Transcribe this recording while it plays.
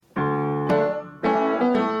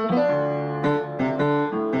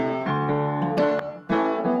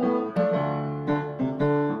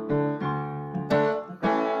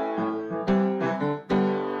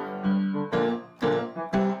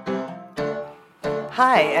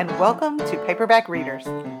Hi, and welcome to Paperback Readers.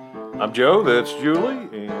 I'm Joe, that's Julie,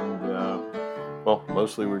 and,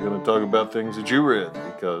 mostly we're going to talk about things that you read,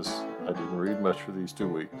 because I didn't read much for these 2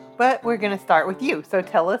 weeks. But we're going to start with you, so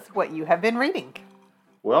tell us what you have been reading.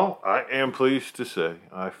 Well, I am pleased to say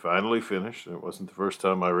I finally finished, and it wasn't the first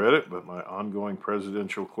time I read it, but my ongoing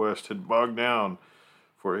presidential quest had bogged down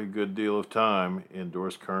for a good deal of time in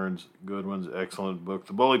Doris Kearns Goodwin's excellent book,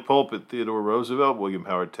 The Bully Pulpit, Theodore Roosevelt, William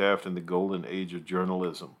Howard Taft, and the Golden Age of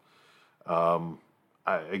Journalism. I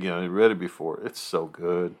read it before. It's so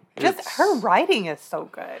good. Her writing is so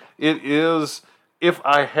good. It is. If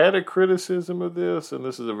I had a criticism of this, and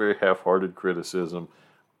this is a very half-hearted criticism,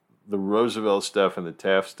 the Roosevelt stuff and the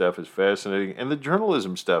Taft stuff is fascinating, and the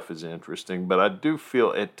journalism stuff is interesting, but I do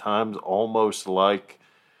feel at times almost like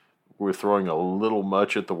we're throwing a little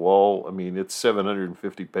much at the wall. I mean, it's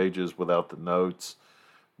 750 pages without the notes.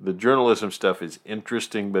 The journalism stuff is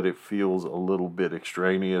interesting, but it feels a little bit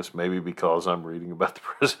extraneous, maybe because I'm reading about the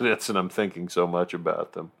presidents and I'm thinking so much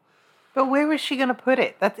about them. But where was she going to put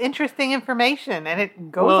it? That's interesting information, and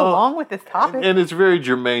it goes along with this topic. And it's very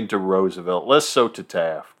germane to Roosevelt, less so to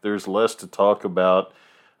Taft. There's less to talk about.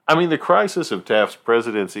 I mean, the crisis of Taft's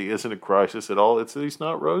presidency isn't a crisis at all. He's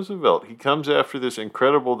not Roosevelt. He comes after this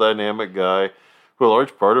incredible dynamic guy who a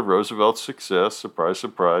large part of Roosevelt's success, surprise,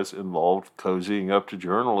 surprise, involved cozying up to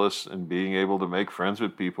journalists and being able to make friends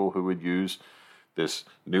with people who would use this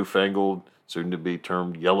newfangled, soon-to-be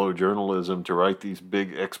termed yellow journalism to write these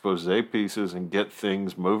big expose pieces and get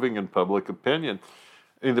things moving in public opinion.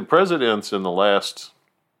 I mean, the presidents in the last,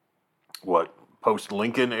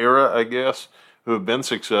 post-Lincoln era, I guess, who have been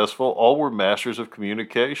successful, all were masters of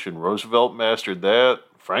communication. Roosevelt mastered that.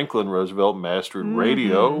 Franklin Roosevelt mastered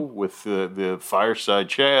radio with the fireside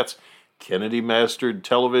chats. Kennedy mastered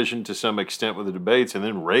television to some extent with the debates. And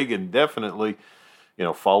then Reagan definitely,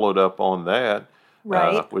 followed up on that.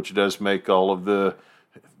 Right. Which does make all of the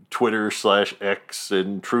Twitter/X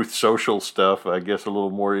and Truth Social stuff, I guess, a little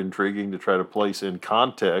more intriguing to try to place in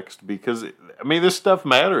context because, this stuff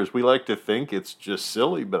matters. We like to think it's just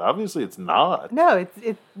silly, but obviously it's not. No,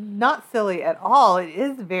 it's not silly at all. It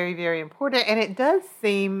is very, very important, and it does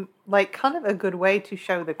seem like kind of a good way to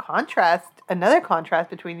show the contrast, another contrast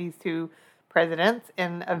between these two presidents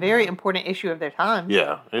and a very important issue of their time.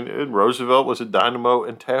 Yeah, and Roosevelt was a dynamo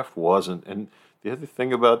and Taft wasn't, and the other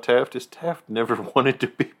thing about Taft is Taft never wanted to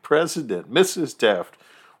be president. Mrs. Taft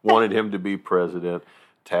wanted him to be president.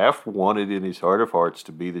 Taft wanted in his heart of hearts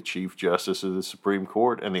to be the Chief Justice of the Supreme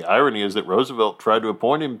Court. And the irony is that Roosevelt tried to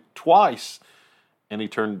appoint him twice, and he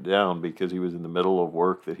turned it down because he was in the middle of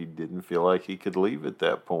work that he didn't feel like he could leave at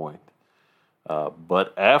that point.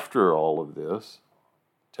 But after all of this,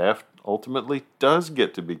 Taft ultimately does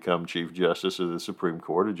get to become Chief Justice of the Supreme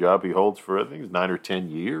Court, a job he holds for, I think, it's 9 or 10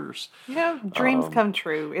 years. Dreams come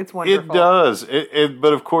true. It's wonderful. It does.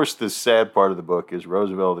 But, of course, the sad part of the book is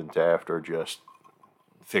Roosevelt and Taft are just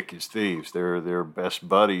thick as thieves. They're best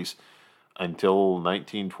buddies until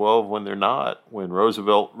 1912 when they're not. When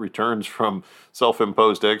Roosevelt returns from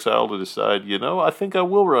self-imposed exile to decide, I think I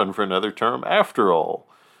will run for another term after all.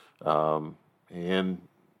 And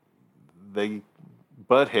they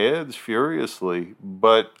butt heads furiously,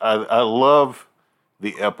 but I love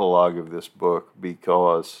the epilogue of this book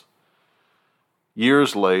because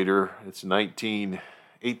years later, it's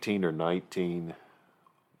 1918 or 19,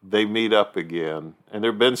 they meet up again, and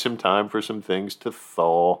there have been some time for some things to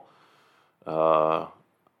thaw,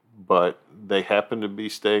 but they happen to be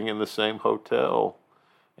staying in the same hotel,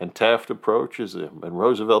 and Taft approaches him, and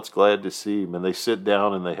Roosevelt's glad to see him, and they sit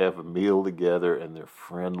down and they have a meal together, and they're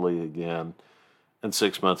friendly again. And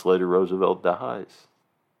 6 months later, Roosevelt dies.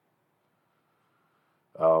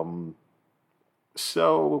 That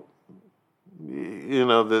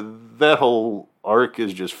whole arc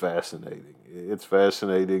is just fascinating. It's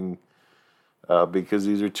fascinating because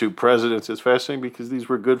these are two presidents. It's fascinating because these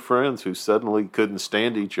were good friends who suddenly couldn't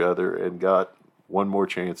stand each other and got one more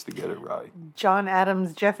chance to get it right. John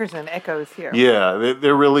Adams Jefferson echoes here. Yeah,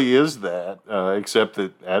 there really is that, except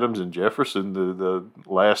that Adams and Jefferson, the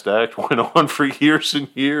last act went on for years and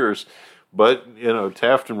years. But,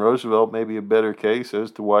 Taft and Roosevelt may be a better case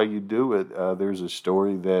as to why you do it. There's a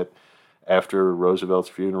story that after Roosevelt's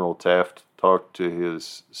funeral, Taft talked to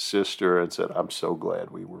his sister and said, "I'm so glad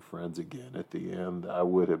we were friends again at the end. I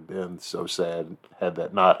would have been so sad had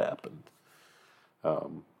that not happened."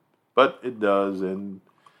 But it does, and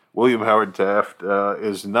William Howard Taft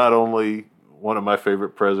is not only one of my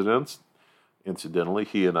favorite presidents. Incidentally,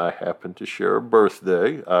 he and I happen to share a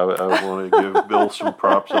birthday. I want to give Bill some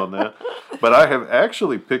props on that. But I have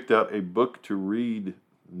actually picked out a book to read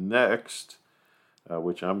next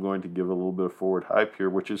which I'm going to give a little bit of forward hype here,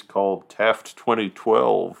 which is called Taft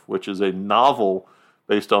 2012, which is a novel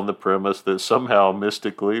based on the premise that somehow,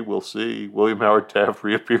 mystically, we'll see William Howard Taft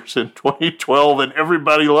reappears in 2012 and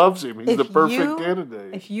everybody loves him. He's the perfect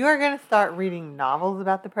candidate. If you are going to start reading novels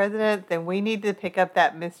about the president, then we need to pick up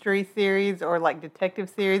that mystery series or like detective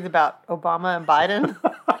series about Obama and Biden.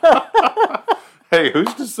 Hey,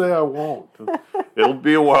 who's to say I won't? It'll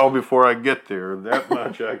be a while before I get there. That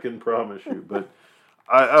much I can promise you. But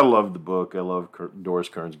I love the book. I love Doris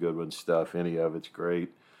Kearns Goodwin's stuff. Any of it's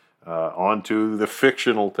great. On to the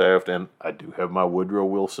fictional Taft, and I do have my Woodrow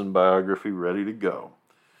Wilson biography ready to go.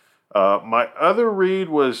 My other read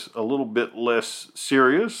was a little bit less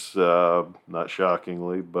serious, not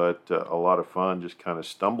shockingly, but a lot of fun. Just kind of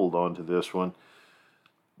stumbled onto this one.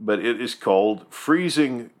 But it is called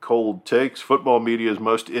Freezing Cold Takes, Football Media's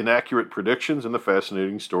Most Inaccurate Predictions and the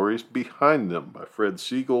Fascinating Stories Behind Them by Fred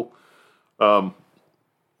Siegel.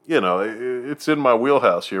 It's in my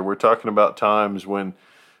wheelhouse here. We're talking about times when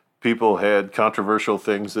people had controversial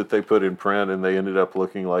things that they put in print and they ended up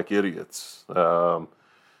looking like idiots. I'm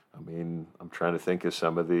trying to think of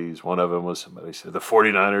some of these. One of them was somebody said the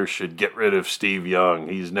 49ers should get rid of Steve Young.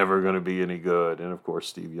 He's never going to be any good. And, of course,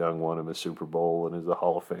 Steve Young won him a Super Bowl and is a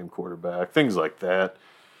Hall of Fame quarterback, things like that.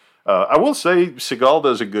 I will say Seagal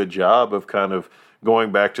does a good job of kind of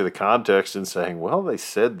going back to the context and saying, well, they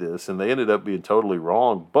said this and they ended up being totally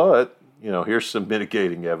wrong, but here's some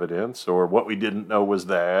mitigating evidence, or what we didn't know was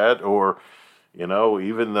that, or,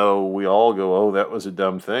 even though we all go, oh, that was a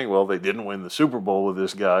dumb thing, well, they didn't win the Super Bowl with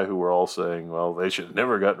this guy who we're all saying, well, they should have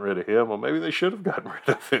never gotten rid of him. Well, maybe they should have gotten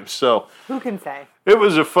rid of him. So who can say? It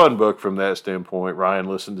was a fun book from that standpoint. Ryan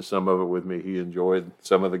listened to some of it with me. He enjoyed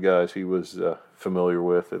some of the guys he was familiar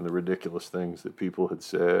with and the ridiculous things that people had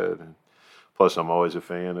said. And plus, I'm always a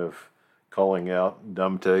fan of calling out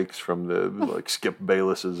dumb takes from the like Skip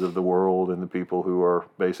Baylesses of the world and the people who are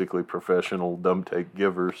basically professional dumb take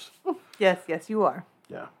givers. Yes, you are.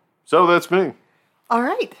 Yeah. So that's me. All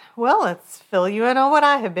right. Well, let's fill you in on what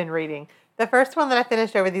I have been reading. The first one that I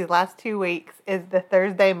finished over these last 2 weeks is The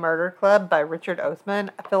Thursday Murder Club by Richard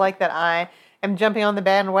Osman. I feel like that I am jumping on the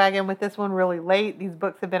bandwagon with this one really late. These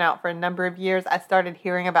books have been out for a number of years. I started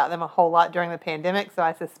hearing about them a whole lot during the pandemic, so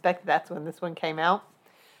I suspect that's when this one came out.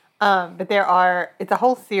 But it's a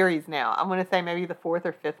whole series now. I'm going to say maybe the 4th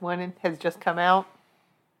or 5th one has just come out.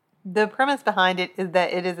 The premise behind it is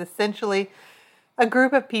that it is essentially a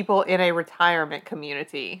group of people in a retirement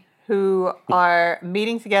community who are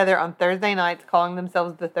meeting together on Thursday nights, calling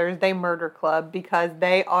themselves the Thursday Murder Club, because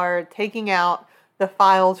they are taking out the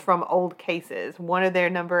files from old cases. One of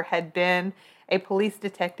their number had been a police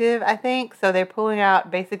detective, I think. So they're pulling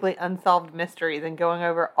out basically unsolved mysteries and going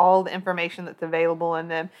over all the information that's available in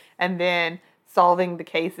them and then solving the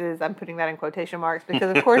cases. I'm putting that in quotation marks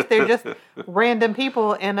because, of course, they're just random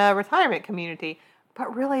people in a retirement community.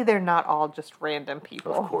 But really, they're not all just random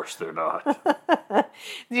people. Of course they're not.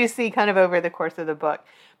 You see kind of over the course of the book.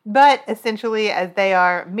 But essentially, as they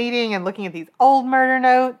are meeting and looking at these old murder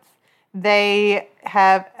notes, they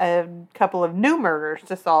have a couple of new murders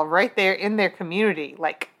to solve right there in their community.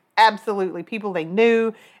 Like, absolutely people they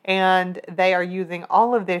knew, and they are using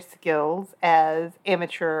all of their skills as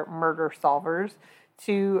amateur murder solvers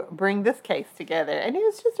to bring this case together. And it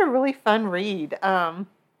was just a really fun read.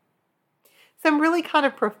 Some really kind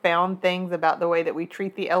of profound things about the way that we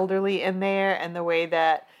treat the elderly in there and the way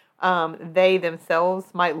that they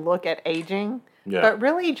themselves might look at aging. Yeah. But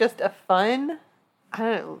really just a fun, I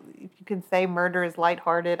don't know if you can say murder is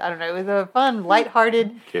lighthearted. I don't know. It was a fun,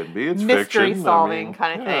 lighthearted Can be. It's mystery fiction. solving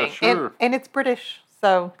kind of thing. Sure. And it's British,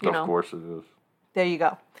 so, you know. Of course it is. There you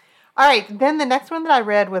go. All right. Then the next one that I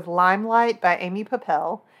read was Limelight by Amy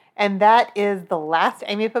Poppel. And that is the last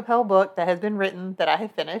Amy Poppel book that has been written that I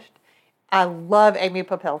have finished. I love Amy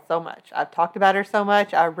Poppel so much. I've talked about her so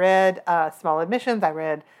much. I read Small Admissions. I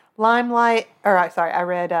read I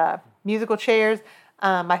read Musical Chairs.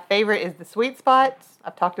 My favorite is The Sweet Spots.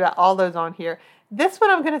 I've talked about all those on here. This one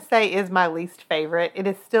I'm going to say is my least favorite. It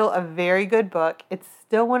is still a very good book. It's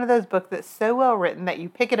still one of those books that's so well written that you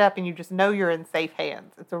pick it up and you just know you're in safe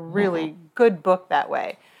hands. It's a really good book that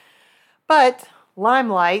way. But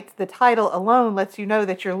Limelight, the title alone lets you know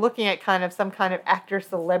that you're looking at kind of some kind of actor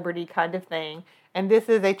celebrity kind of thing. And this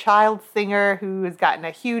is a child singer who has gotten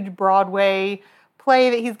a huge Broadway play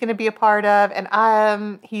that he's going to be a part of.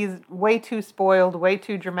 And he's way too spoiled, way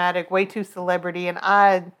too dramatic, way too celebrity. And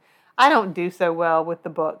I don't do so well with the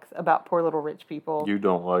books about poor little rich people. You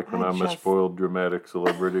don't like when I'm a spoiled dramatic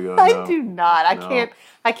celebrity. I do not.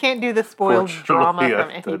 I can't do the spoiled drama from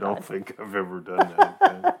anybody. I don't think I've ever done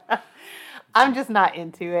that. I'm just not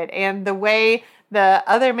into it. And the way The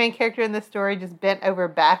other main character in the story just bent over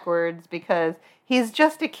backwards because he's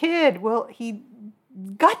just a kid. Well, he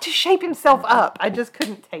got to shape himself up. I just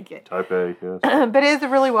couldn't take it. Type A, yes. But it is a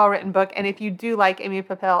really well-written book, and if you do like Amy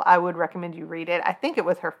Papel, I would recommend you read it. I think it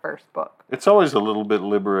was her first book. It's always a little bit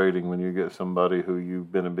liberating when you get somebody who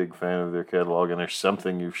you've been a big fan of their catalog, and there's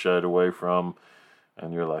something you've shied away from,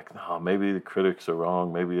 and you're like, oh, maybe the critics are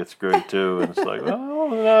wrong. Maybe it's great, too. And it's like, well,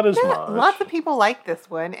 not as much. Lots of people like this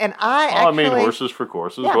one, and I mean, horses for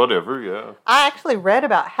courses, whatever, yeah. I actually read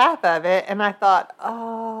about half of it, and I thought,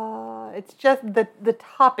 it's just the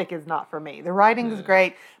topic is not for me. The writing is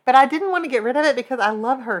great, but I didn't want to get rid of it because I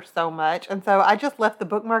love her so much, and so I just left the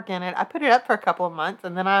bookmark in it. I put it up for a couple of months,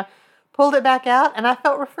 and then I pulled it back out, and I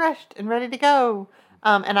felt refreshed and ready to go.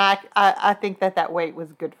 And I think that weight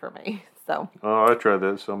was good for me. So. Oh, I try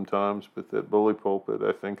that sometimes, but that bully pulpit,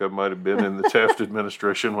 I think I might have been in the Taft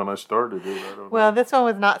administration when I started it. I don't know. This one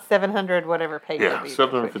was not 700 whatever pages. Yeah,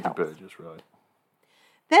 750 pages, right.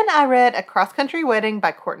 Then I read A Cross-Country Wedding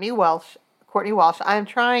by Courtney Walsh. I am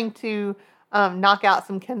trying to knock out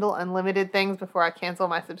some Kindle Unlimited things before I cancel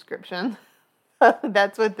my subscription.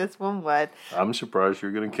 That's what this one was. I'm surprised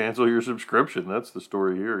you're going to cancel your subscription. That's the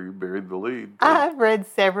story here. You buried the lead. I've read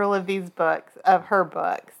several of these books, of her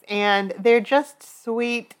books, and they're just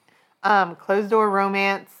sweet, closed-door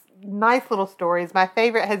romance, nice little stories. My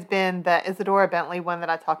favorite has been the Isadora Bentley one that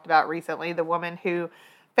I talked about recently, the woman who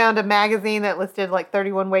found a magazine that listed like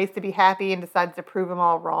 31 ways to be happy and decides to prove them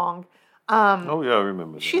all wrong. Oh, yeah, I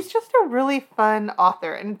remember that. She's just a really fun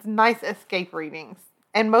author, and it's nice escape readings.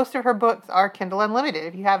 And most of her books are Kindle Unlimited,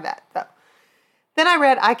 if you have that. So, then I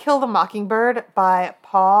read I Kill the Mockingbird by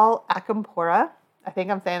Paul Acampora. I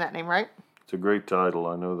think I'm saying that name right. It's a great title.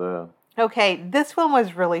 I know that. Okay, this one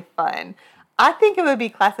was really fun. I think it would be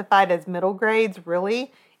classified as middle grades,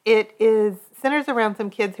 really. It centers around some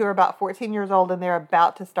kids who are about 14 years old, and they're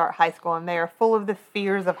about to start high school, and they are full of the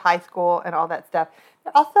fears of high school and all that stuff.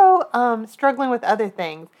 They're also struggling with other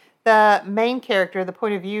things. The main character, the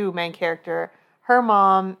point of view main character, her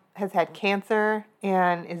mom has had cancer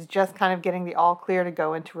and is just kind of getting the all clear to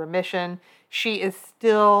go into remission. She is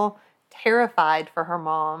still terrified for her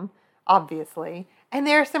mom, obviously. And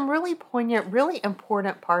there are some really poignant, really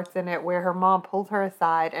important parts in it where her mom pulls her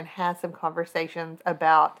aside and has some conversations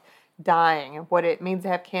about dying and what it means to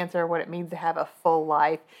have cancer, what it means to have a full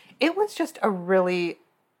life. It was just a really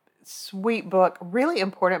sweet book, really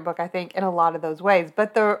important book, I think, in a lot of those ways.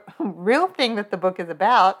 But the real thing that the book is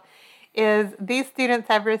about is these students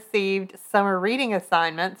have received summer reading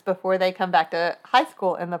assignments before they come back to high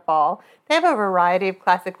school in the fall. They have a variety of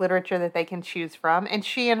classic literature that they can choose from, and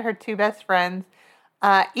she and her two best friends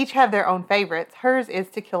each have their own favorites. Hers is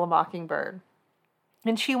To Kill a Mockingbird,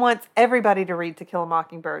 and she wants everybody to read To Kill a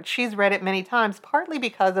Mockingbird. She's read it many times, partly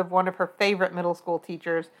because of one of her favorite middle school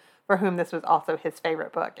teachers for whom this was also his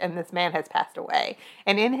favorite book, and this man has passed away.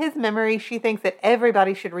 And in his memory, she thinks that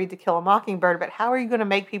everybody should read To Kill a Mockingbird, but how are you going to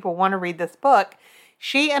make people want to read this book?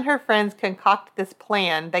 She and her friends concoct this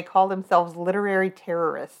plan. They call themselves literary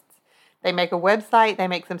terrorists. They make a website, they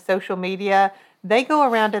make some social media. They go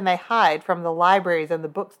around and they hide from the libraries and the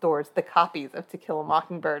bookstores the copies of To Kill a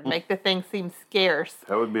Mockingbird, make the thing seem scarce.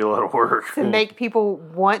 That would be a lot of work. To make people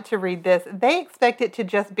want to read this. They expect it to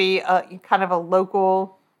just be a kind of a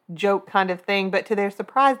local joke kind of thing, but to their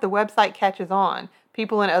surprise, the website catches on.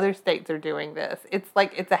 People in other states are doing this. It's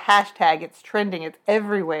like, it's a hashtag, it's trending, it's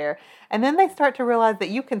everywhere. And then they start to realize that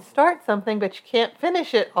you can start something, but you can't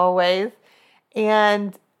finish it always.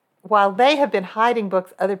 And while they have been hiding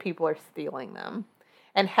books, other people are stealing them.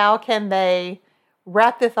 And how can they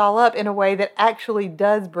wrap this all up in a way that actually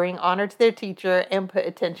does bring honor to their teacher and put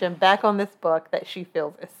attention back on this book that she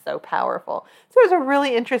feels is so powerful? So it's a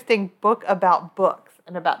really interesting book about books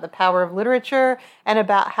and about the power of literature and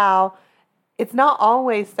about how it's not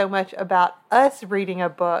always so much about us reading a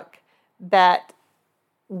book that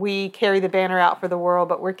we carry the banner out for the world,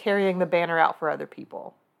 but we're carrying the banner out for other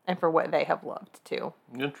people and for what they have loved too.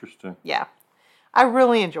 Interesting. Yeah. I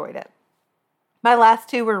really enjoyed it. My last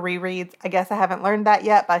two were rereads. I Guess I Haven't Learned That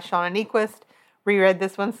Yet by Shauna Niequist. Reread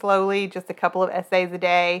this one slowly, just a couple of essays a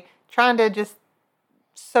day, trying to just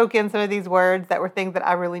soak in some of these words that were things that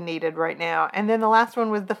I really needed right now. And then the last one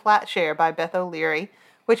was The Flat Share by Beth O'Leary,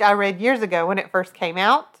 which I read years ago when it first came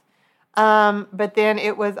out. But then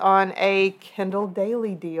it was on a Kindle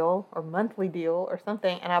daily deal or monthly deal or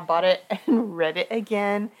something, and I bought it and read it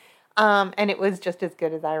again. And it was just as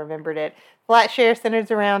good as I remembered it. Flat Share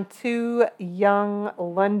centers around two young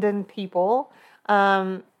London people.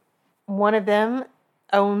 One of them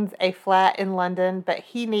owns a flat in London, but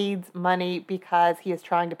he needs money because he is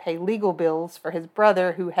trying to pay legal bills for his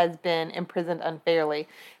brother who has been imprisoned unfairly.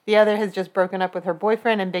 The other has just broken up with her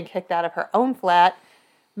boyfriend and been kicked out of her own flat,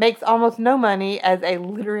 makes almost no money as a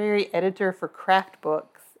literary editor for craft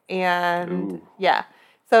books. And Ooh. yeah,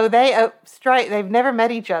 so they've never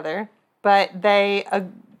met each other, but they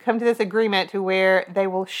come to this agreement to where they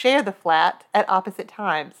will share the flat at opposite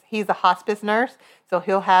times. He's a hospice nurse, so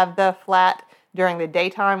he'll have the flat during the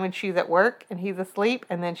daytime when she's at work and he's asleep,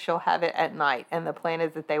 and then she'll have it at night. And the plan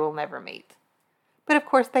is that they will never meet. But of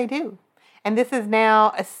course they do. And this is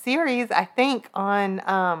now a series, I think,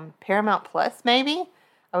 on Paramount Plus, maybe.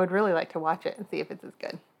 I would really like to watch it and see if it's as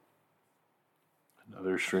good.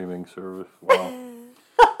 Another streaming service. Wow.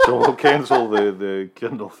 So we'll cancel the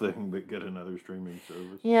Kindle thing, but get another streaming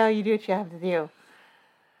service. You do what you have to do.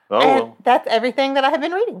 Oh, well. That's everything that I have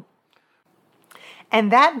been reading.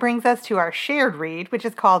 And that brings us to our shared read, which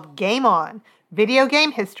is called Game On, Video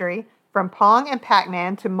Game History, from Pong and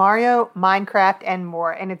Pac-Man to Mario, Minecraft, and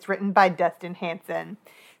more. And it's written by Dustin Hanson.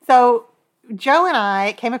 So Joe and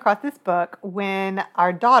I came across this book when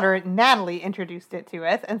our daughter, Natalie, introduced it to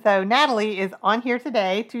us. And so Natalie is on here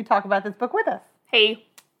today to talk about this book with us. Hey.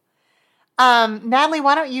 Natalie,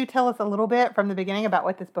 why don't you tell us a little bit from the beginning about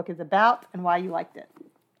what this book is about and why you liked it?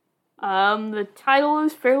 The title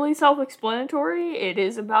is fairly self-explanatory. It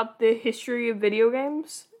is about the history of video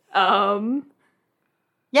games. Yeah,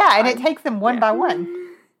 and it takes them one by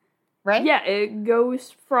one, right? Yeah, it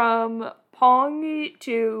goes from Pong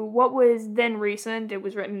to what was then recent. It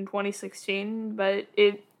was written in 2016, but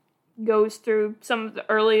it goes through some of the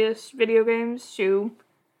earliest video games to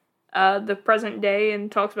the present day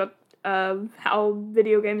and talks about how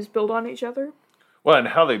video games build on each other. Well, and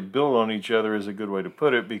how they build on each other is a good way to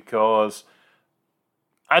put it, because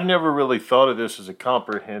I never really thought of this as a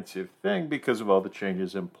comprehensive thing because of all the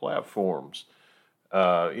changes in platforms.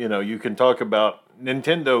 You can talk about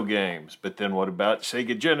Nintendo games, but then what about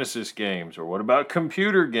Sega Genesis games? Or what about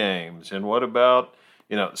computer games? And what about,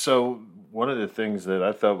 so one of the things that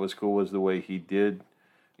I thought was cool was the way he did,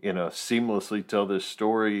 seamlessly tell this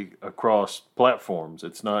story across platforms.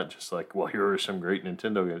 It's not just like, well, here are some great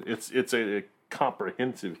Nintendo games. It's a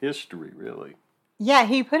comprehensive history, really. Yeah,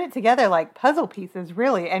 he put it together like puzzle pieces,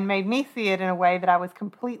 really, and made me see it in a way that I was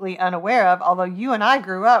completely unaware of, although you and I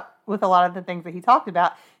grew up with a lot of the things that he talked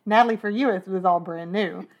about. Natalie, for you, it was all brand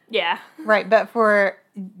new. Yeah. Right, but for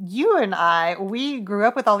you and I, we grew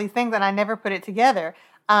up with all these things, and I never put it together.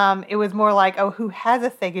 It was more like, who has a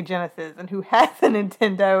Sega Genesis, and who has a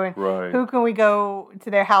Nintendo, and right. Who can we go to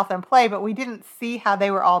their house and play? But we didn't see how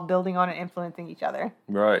they were all building on and influencing each other.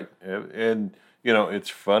 Right, and it's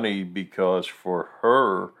funny because for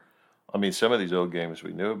her, some of these old games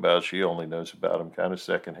we knew about, she only knows about them kind of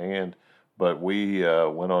secondhand. But we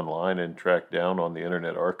went online and tracked down on the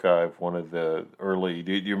Internet Archive one of the early.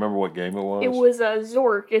 Do you remember what game it was? It was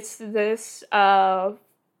Zork. It's this.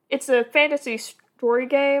 It's a fantasy story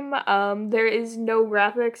game. There is no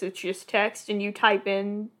graphics. It's just text, and you type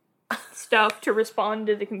in stuff to respond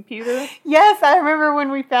to the computer. Yes, I remember when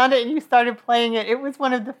we found it and you started playing it. It was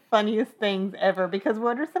one of the funniest things ever, because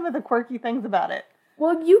what are some of the quirky things about it?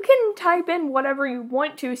 Well, you can type in whatever you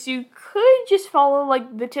want to, so you could just follow,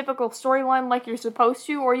 the typical storyline like you're supposed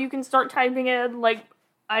to, or you can start typing in,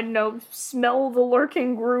 smell the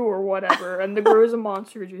lurking Gru or whatever, and the Gru is a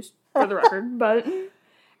monster, just for the record, but...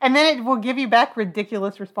 And then it will give you back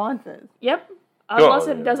ridiculous responses. Yep. Unless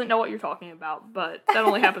it doesn't know what you're talking about, but that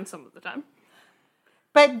only happens some of the time.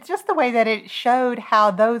 But just the way that it showed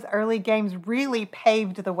how those early games really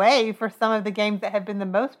paved the way for some of the games that have been the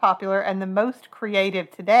most popular and the most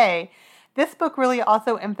creative today. This book really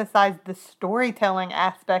also emphasized the storytelling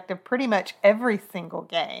aspect of pretty much every single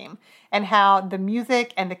game, and how the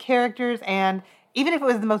music and the characters, and even if it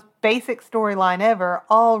was the most basic storyline ever,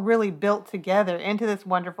 all really built together into this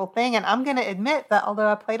wonderful thing. And I'm going to admit that although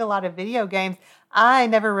I played a lot of video games, I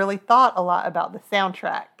never really thought a lot about the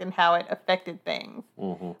soundtrack and how it affected things.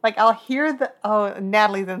 Mm-hmm. I'll hear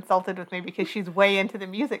Natalie's insulted with me because she's way into the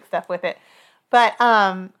music stuff with it. But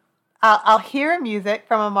I'll hear music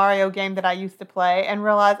from a Mario game that I used to play and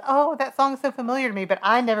realize, that song is so familiar to me, but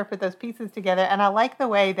I never put those pieces together. And I like the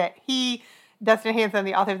way that Dustin Hanson,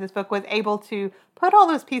 the author of this book, was able to put all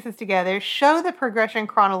those pieces together, show the progression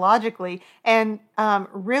chronologically, and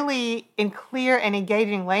really, in clear and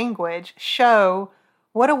engaging language, show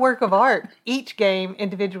what a work of art each game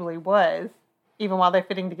individually was, even while they're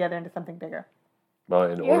fitting together into something bigger. Well,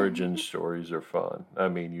 and origin stories are fun.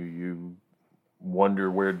 You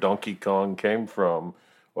wonder where Donkey Kong came from,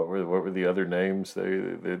 what were the other names?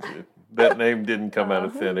 That name didn't come out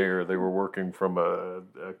of thin air. They were working from a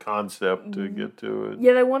concept to get to it.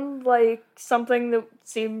 Yeah, they wanted like something that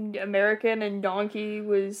seemed American, and donkey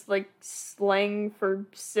was like slang for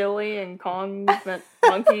silly, and Kong meant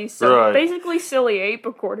monkey. So Right. basically, silly ape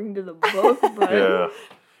according to the book. But Yeah,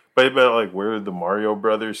 but like where the Mario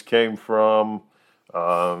Brothers came from,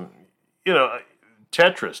 you know,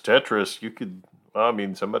 Tetris. You could, I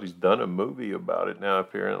mean, somebody's done a movie about it now.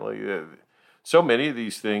 Apparently, so many of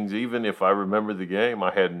these things. Even if I remember the game,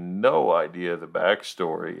 I had no idea the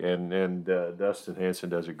backstory. And Dustin Hanson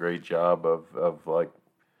does a great job of like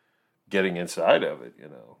getting inside of it. You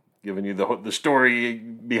know, giving you the story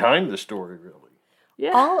behind the story, really.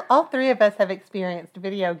 yeah, All three of us have experienced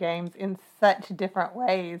video games in such different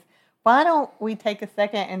ways. Why don't we take a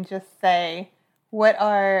second and just say what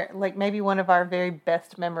are, like, maybe one of our very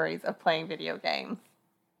best memories of playing video games?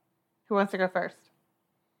 Who wants to go first?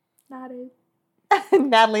 not it.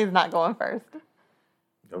 Natalie's not going first.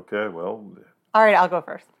 Okay, well, All right, I'll go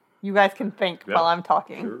first. You guys can think Yeah, while I'm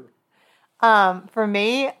talking. sure. For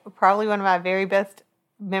me, probably one of my very best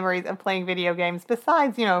memories of playing video games,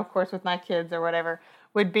 besides, of course, with my kids or whatever,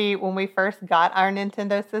 would be when we first got our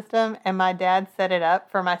Nintendo system and my dad set it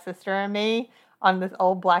up for my sister and me on this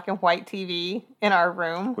old black and white TV in our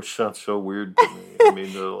room. Which sounds so weird to me. I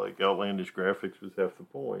mean, the like outlandish graphics was half the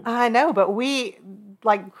point. I know, but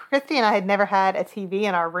Christy and I had never had a TV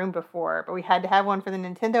in our room before, but we had to have one for the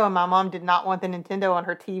Nintendo, and my mom did not want the Nintendo on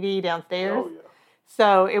her TV downstairs. Oh yeah.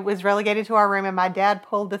 So it was relegated to our room, and my dad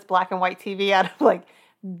pulled this black and white TV out of like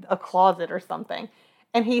a closet or something,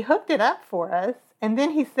 and he hooked it up for us. And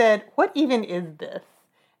then he said, "What even is this?"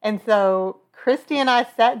 And so Christy and I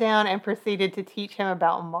sat down and proceeded to teach him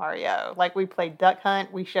about Mario. Like, we played Duck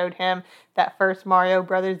Hunt. We showed him that first Mario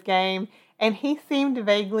Brothers game, and he seemed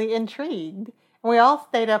vaguely intrigued. And we all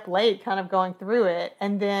stayed up late kind of going through it.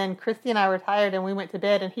 And then Christy and I were tired, and we went to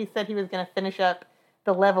bed, and he said he was going to finish up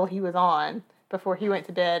the level he was on before he went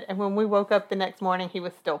to bed. And when we woke up the next morning, he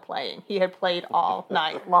was still playing. He had played all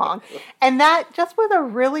night long. And that just was a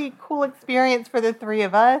really cool experience for the three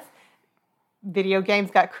of us. Video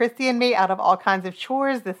games got Christy and me out of all kinds of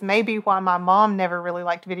chores. This may be why my mom never really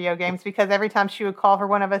liked video games, because every time she would call for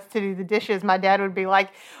one of us to do the dishes, my dad would be like,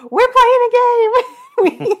 "We're playing a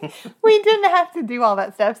game." we didn't have to do all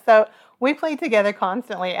that stuff. So we played together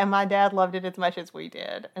constantly, and my dad loved it as much as we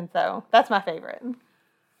did. And so that's my favorite.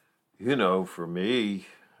 For me,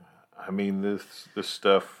 I mean, this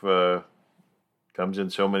stuff comes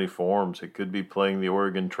in so many forms. It could be playing the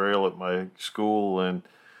Oregon Trail at my school and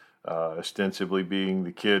ostensibly being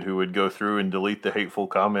the kid who would go through and delete the hateful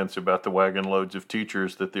comments about the wagon loads of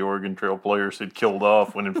teachers that the Oregon Trail players had killed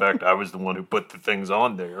off, when in fact I was the one who put the things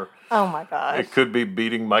on there. Oh my gosh. It could be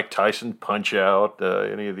beating Mike Tyson Punch-Out,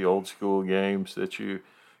 any of the old school games that you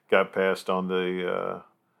got past on the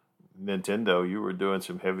Nintendo. You were doing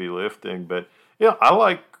some heavy lifting, but yeah, I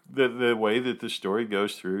like the way that the story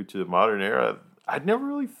goes through to the modern era. I'd never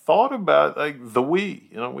really thought about like the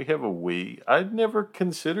Wii. We have a Wii. I'd never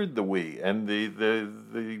considered the Wii and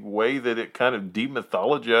the way that it kind of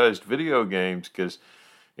demythologized video games, because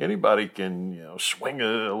anybody can swing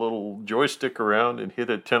a little joystick around and hit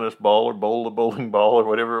a tennis ball or bowl a bowling ball or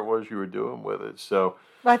whatever it was you were doing with it. So.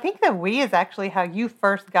 Well, I think the Wii is actually how you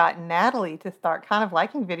first got Natalie to start kind of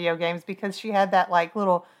liking video games, because she had that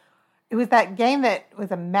it was that game that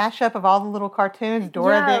was a mashup of all the little cartoons,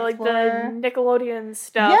 Dora the Explorer. Like the Nickelodeon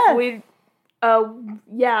stuff.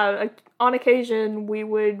 Yes. On occasion we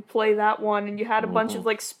would play that one, and you had a bunch of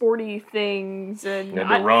like sporty things, and you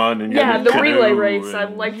had to run, and the relay race. I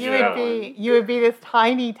like you would be this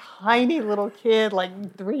tiny little kid,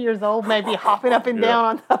 like 3 years old, maybe hopping up and down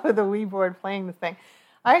on top of the Wii board playing this thing.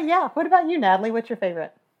 All right, yeah. What about you, Natalie? What's your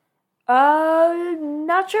favorite?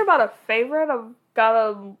 Not sure about a favorite. I've got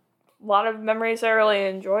a lot of memories I really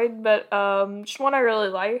enjoyed, but just one I really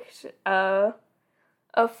liked. A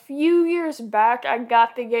few years back, I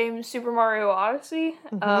got the game Super Mario Odyssey.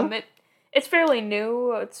 Mm-hmm. It's fairly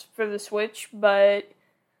new. It's for the Switch, but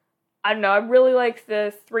I don't know. I really like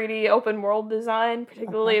the 3D open world design,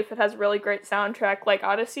 particularly if it has a really great soundtrack like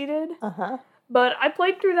Odyssey did. But I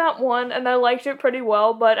played through that one, and I liked it pretty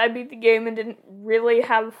well, but I beat the game and didn't really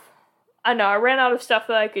have... I ran out of stuff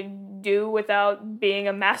that I could do without being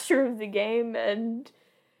a master of the game, and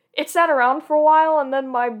it sat around for a while, and then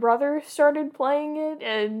my brother started playing it,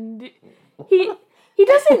 and he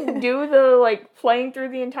doesn't do the, playing through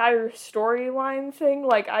the entire storyline thing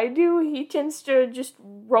like I do. He tends to just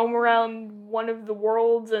roam around one of the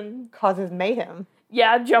worlds and... Causes mayhem.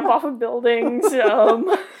 Yeah, jump off of buildings.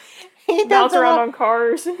 He bounce does a around little- on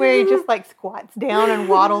cars. where he just like squats down and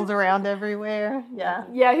waddles around everywhere. Yeah.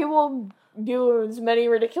 Yeah, he will do as many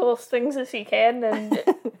ridiculous things as he can, and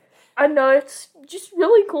I know it's just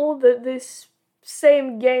really cool that this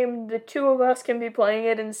same game, the two of us can be playing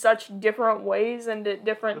it in such different ways and at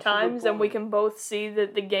different times, and we can both see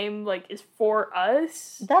that the game like is for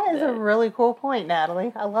us. That is a really cool point,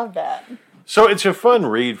 Natalie. I love that. So it's a fun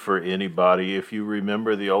read for anybody. If you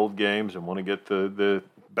remember the old games and want to get the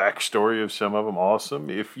backstory of some of them, awesome.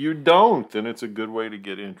 If you don't, then it's a good way to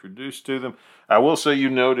get introduced to them. I will say, you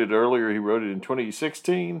noted earlier he wrote it in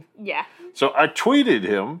 2016. Yeah. So I tweeted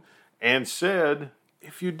him and said,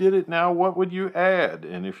 if you did it now, what would you add?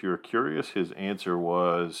 And if you're curious, his answer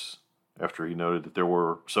was, after he noted that there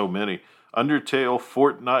were so many, Undertale,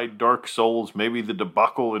 Fortnite, Dark Souls, maybe the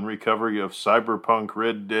debacle and recovery of Cyberpunk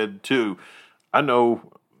Red Dead 2. I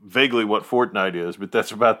know vaguely what Fortnite is, but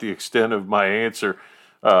that's about the extent of my answer.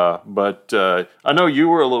 But I know you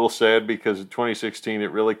were a little sad because in 2016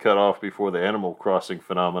 it really cut off before the Animal Crossing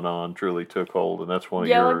phenomenon truly took hold, and that's one of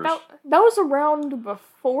yours. Like that was around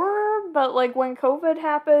before, but like when COVID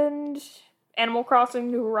happened, Animal Crossing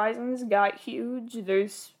New Horizons got huge.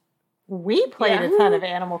 We played a ton of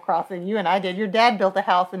Animal Crossing. You and I did. Your dad built a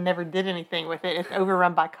house and never did anything with it. It's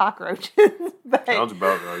overrun by cockroaches. Sounds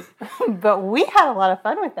about right. But we had a lot of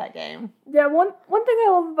fun with that game. Yeah, one thing I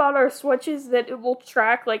love about our Switch is that it will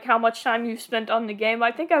track like how much time you've spent on the game.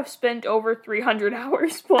 I think I've spent over 300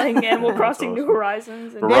 hours playing Animal Crossing New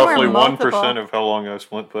Horizons. And roughly 1% of how long I've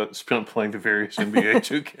spent playing the various NBA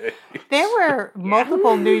 2K. There were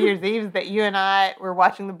multiple New Year's Eves that you and I were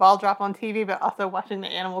watching the ball drop on TV, but also watching the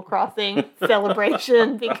Animal Crossing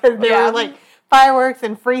celebration because there were like fireworks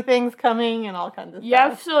and free things coming and all kinds of stuff. Yeah,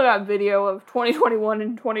 I've still got video of 2021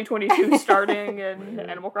 and 2022 starting in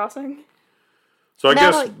Animal Crossing. So I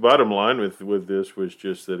guess bottom line with this was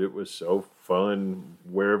just that it was so fun.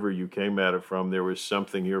 Wherever you came at it from, there was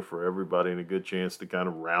something here for everybody and a good chance to kind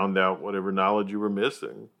of round out whatever knowledge you were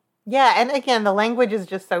missing. Yeah, and again, the language is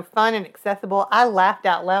just so fun and accessible. I laughed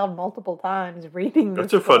out loud multiple times reading this.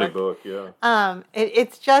 That's a funny book, yeah.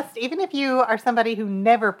 It's just, even if you are somebody who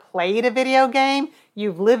never played a video game,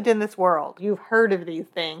 you've lived in this world. You've heard of these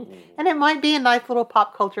things. And it might be a nice little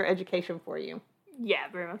pop culture education for you. Yeah,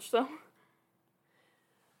 very much so.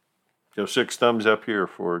 So 6 thumbs up here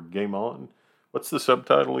for Game On. What's the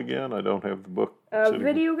subtitle again? I don't have the book.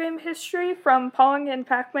 Video game history from Pong and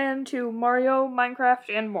Pac-Man to Mario, Minecraft,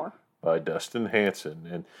 and more. By Dustin Hanson.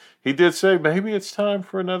 And he did say maybe it's time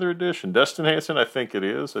for another edition. Dustin Hanson, I think it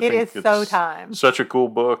is. I think it's so time. Such a cool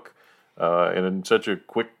book and such a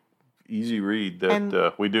quick, easy read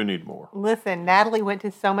that we do need more. Listen, Natalie went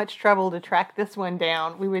to so much trouble to track this one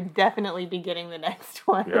down. We would definitely be getting the next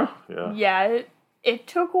one. Yeah. Yeah, it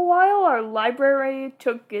took a while. Our library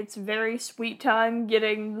took its very sweet time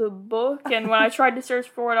getting the book, and when I tried to search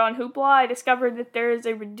for it on Hoopla, I discovered that there is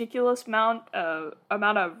a ridiculous amount of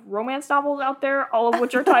romance novels out there, all of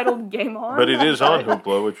which are titled Game On. But it is on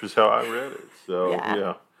Hoopla, which is how I read it. So,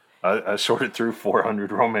 yeah. I sorted through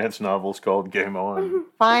 400 romance novels called Game On.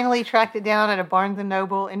 Finally tracked it down at a Barnes &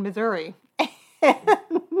 Noble in Missouri.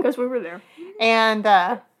 Because we were there. And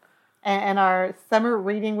our summer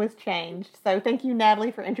reading was changed. So thank you,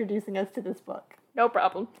 Natalie, for introducing us to this book. No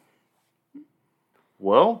problem.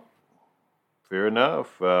 Well, fair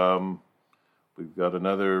enough. We've got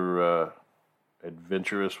another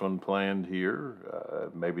adventurous one planned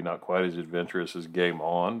here. Maybe not quite as adventurous as Game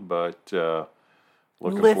On, but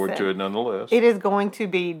looking forward to it nonetheless. It is going to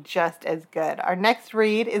be just as good. Our next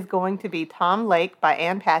read is going to be Tom Lake by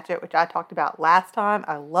Ann Patchett, which I talked about last time.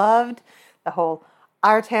 I loved the whole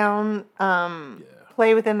Our Town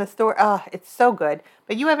play within the story. Oh, it's so good.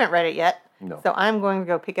 But you haven't read it yet. No. So I'm going to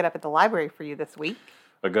go pick it up at the library for you this week.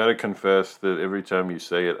 I got to confess that every time you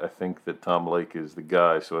say it, I think that Tom Lake is the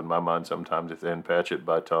guy. So in my mind, sometimes it's Ann Patchett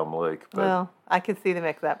by Tom Lake. But well, I could see the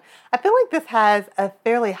mix-up. I feel like this has a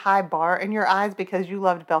fairly high bar in your eyes because you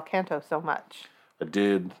loved Bel Canto so much. I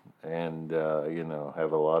did, and,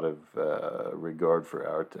 have a lot of regard for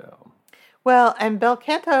Our Town. Well, and Bel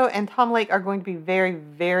Canto and Tom Lake are going to be very,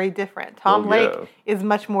 very different. Tom Lake is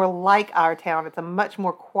much more like Our Town. It's a much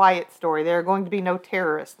more quiet story. There are going to be no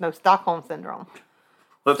terrorists, no Stockholm Syndrome.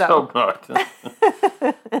 Let's hope not.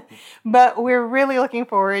 But we're really looking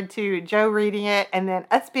forward to Joe reading it and then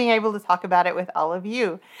us being able to talk about it with all of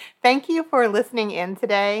you. Thank you for listening in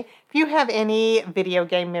today. If you have any video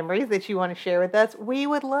game memories that you want to share with us, we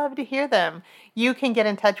would love to hear them. You can get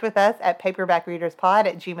in touch with us at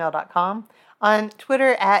paperbackreaderspod@gmail.com, on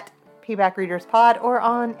Twitter at paperbackreaderspod, or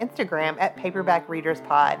on Instagram at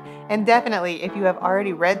paperbackreaderspod. And definitely, if you have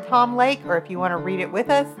already read Tom Lake or if you want to read it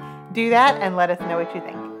with us, do that and let us know what you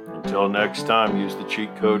think. Until next time, use the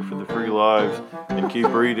cheat code for the free lives and keep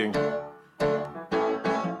reading.